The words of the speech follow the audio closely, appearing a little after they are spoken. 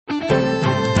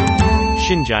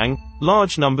Xinjiang,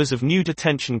 large numbers of new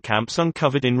detention camps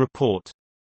uncovered in report.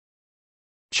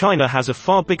 China has a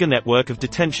far bigger network of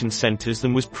detention centers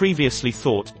than was previously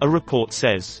thought, a report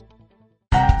says.